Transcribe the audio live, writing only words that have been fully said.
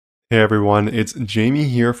Hey everyone, it's Jamie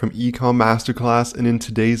here from Ecom Masterclass, and in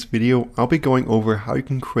today's video, I'll be going over how you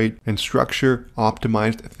can create and structure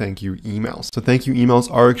optimized thank you emails. So thank you emails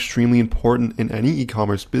are extremely important in any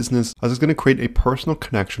e-commerce business, as it's going to create a personal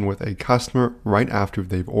connection with a customer right after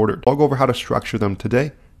they've ordered. I'll go over how to structure them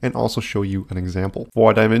today and also show you an example.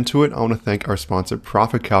 Before I dive into it, I want to thank our sponsor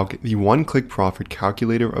ProfitCalc, the one-click profit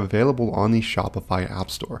calculator available on the Shopify App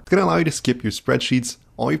Store. It's going to allow you to skip your spreadsheets.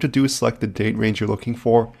 All you have to do is select the date range you're looking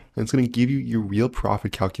for, and it's going to give you your real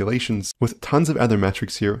profit calculations with tons of other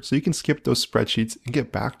metrics here, so you can skip those spreadsheets and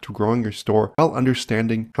get back to growing your store while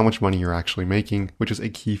understanding how much money you're actually making, which is a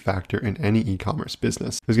key factor in any e-commerce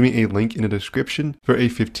business. There's going to be a link in the description for a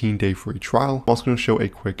 15-day free trial. I'm also going to show a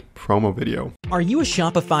quick promo video. Are you a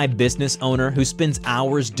Shopify business owner who spends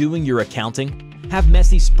hours doing your accounting? Have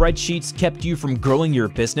messy spreadsheets kept you from growing your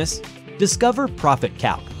business? Discover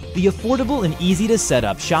ProfitCalc, the affordable and easy to set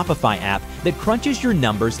up Shopify app that crunches your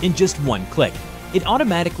numbers in just one click. It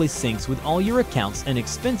automatically syncs with all your accounts and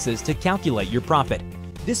expenses to calculate your profit,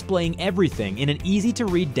 displaying everything in an easy to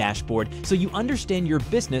read dashboard so you understand your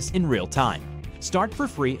business in real time. Start for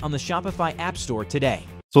free on the Shopify App Store today.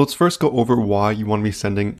 So let's first go over why you want to be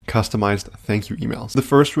sending customized thank you emails. The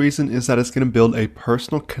first reason is that it's going to build a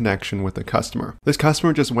personal connection with the customer. This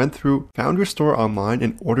customer just went through, found your store online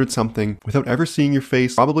and ordered something without ever seeing your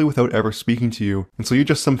face, probably without ever speaking to you. And so you're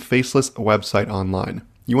just some faceless website online.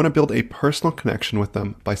 You want to build a personal connection with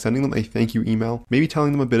them by sending them a thank you email, maybe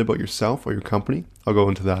telling them a bit about yourself or your company. I'll go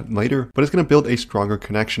into that later, but it's going to build a stronger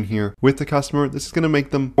connection here with the customer. This is going to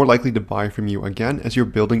make them more likely to buy from you again, as you're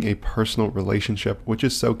building a personal relationship, which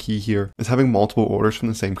is so key here, as having multiple orders from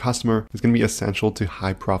the same customer is going to be essential to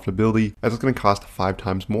high profitability, as it's going to cost 5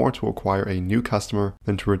 times more to acquire a new customer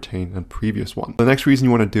than to retain a previous one. The next reason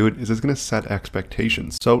you want to do it is it's going to set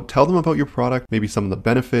expectations. So tell them about your product, maybe some of the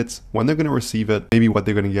benefits, when they're going to receive it, maybe what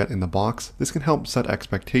they're going to get in the box. This can help set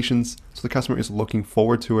expectations so the customer is looking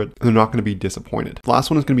forward to it and they're not going to be disappointed. The last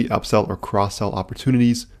one is going to be upsell or cross-sell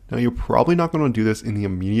opportunities. Now, you're probably not going to do this in the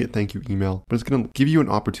immediate thank you email, but it's going to give you an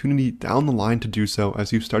opportunity down the line to do so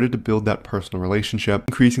as you've started to build that personal relationship,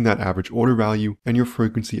 increasing that average order value and your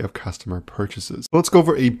frequency of customer purchases. So let's go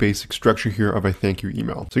over a basic structure here of a thank you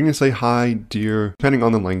email. So you're going to say, hi, dear, depending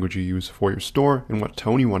on the language you use for your store and what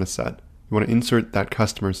tone you want to set. You want to insert that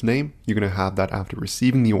customer's name. You're going to have that after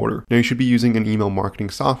receiving the order. Now, you should be using an email marketing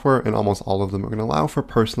software, and almost all of them are going to allow for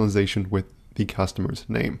personalization with the customer's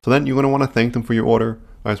name. So then you're going to want to thank them for your order.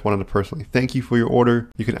 I just wanted to personally thank you for your order.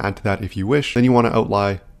 You can add to that if you wish. Then you want to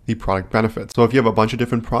outline the product benefits. So if you have a bunch of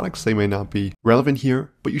different products, they may not be relevant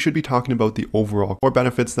here, but you should be talking about the overall core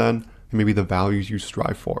benefits then, and maybe the values you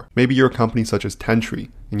strive for. Maybe you're a company such as 10 Tree,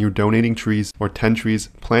 and you're donating trees or 10 trees,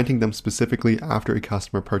 planting them specifically after a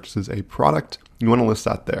customer purchases a product. You want to list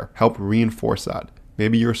that there, help reinforce that.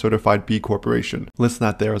 Maybe you're a certified B Corporation. List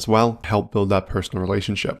that there as well, help build that personal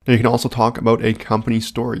relationship. And you can also talk about a company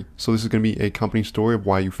story. So this is going to be a company story of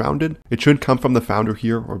why you founded. It should come from the founder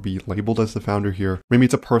here or be labeled as the founder here. Maybe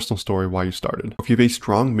it's a personal story why you started. If you have a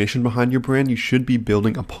strong mission behind your brand, you should be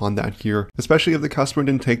building upon that here, especially if the customer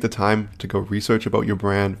didn't take the time to go research about your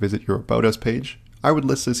brand, visit your About Us page. I would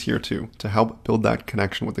list this here too, to help build that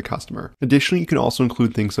connection with the customer. Additionally, you can also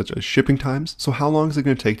include things such as shipping times. So how long is it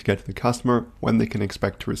going to take to get to the customer, when they can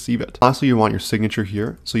expect to receive it. Lastly, you want your signature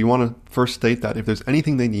here. So you want to first state that if there's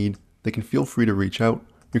anything they need, they can feel free to reach out.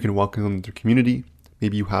 You can welcome them to the community.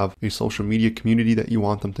 Maybe you have a social media community that you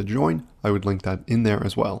want them to join. I would link that in there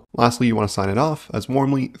as well. Lastly, you want to sign it off as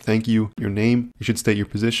warmly, thank you, your name. You should state your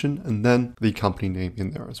position and then the company name in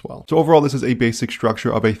there as well. So overall, this is a basic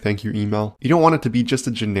structure of a thank you email. You don't want it to be just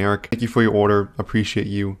a generic, thank you for your order, appreciate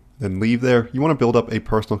you, then leave there. You want to build up a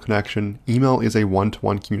personal connection. Email is a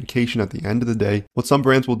one-to-one communication at the end of the day. What some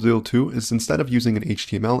brands will do too is instead of using an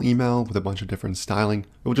HTML email with a bunch of different styling,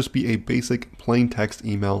 it will just be a basic plain text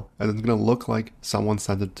email, and it's going to look like someone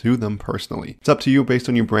sent it to them personally. It's up to you based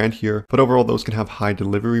on your brand here, but overall those can have high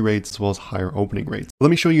delivery rates as well as higher opening rates.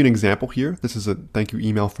 Let me show you an example here. This is a thank you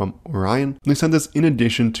email from Orion. They send this in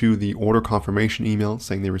addition to the order confirmation email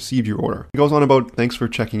saying they received your order. It goes on about, thanks for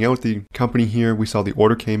checking out the company here. We saw the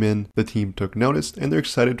order came in. The team took notice and they're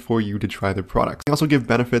excited for you to try their products. They also give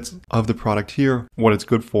benefits of the product here, what it's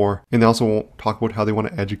good for, and they also talk about how they want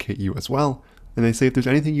to educate you as well and they say if there's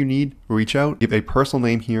anything you need, reach out. Give a personal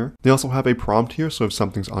name here. They also have a prompt here, so if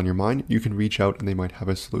something's on your mind, you can reach out and they might have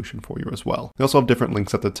a solution for you as well. They also have different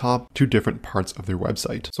links at the top to different parts of their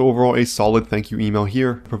website. So overall, a solid thank you email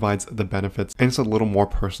here provides the benefits, and it's a little more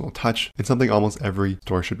personal touch and something almost every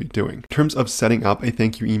store should be doing. In terms of setting up a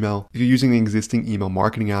thank you email, if you're using an existing email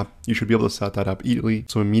marketing app, you should be able to set that up easily.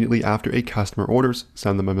 So immediately after a customer orders,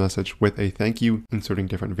 send them a message with a thank you, inserting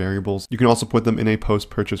different variables. You can also put them in a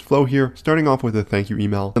post-purchase flow here, starting off with a thank you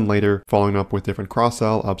email and later following up with different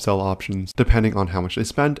cross-sell, upsell options, depending on how much they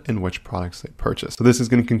spent and which products they purchased. So this is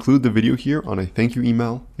going to conclude the video here on a thank you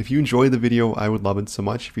email. If you enjoyed the video, I would love it so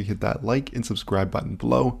much if you hit that like and subscribe button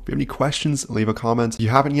below. If you have any questions, leave a comment. If you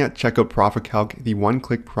haven't yet, check out Profit Calc, the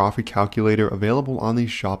one-click profit calculator available on the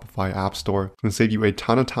Shopify app store. It's going to save you a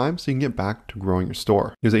ton of time so you can get back to growing your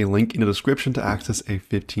store. There's a link in the description to access a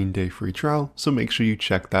 15-day free trial, so make sure you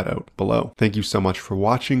check that out below. Thank you so much for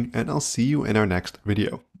watching, and I'll see you in our next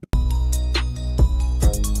video.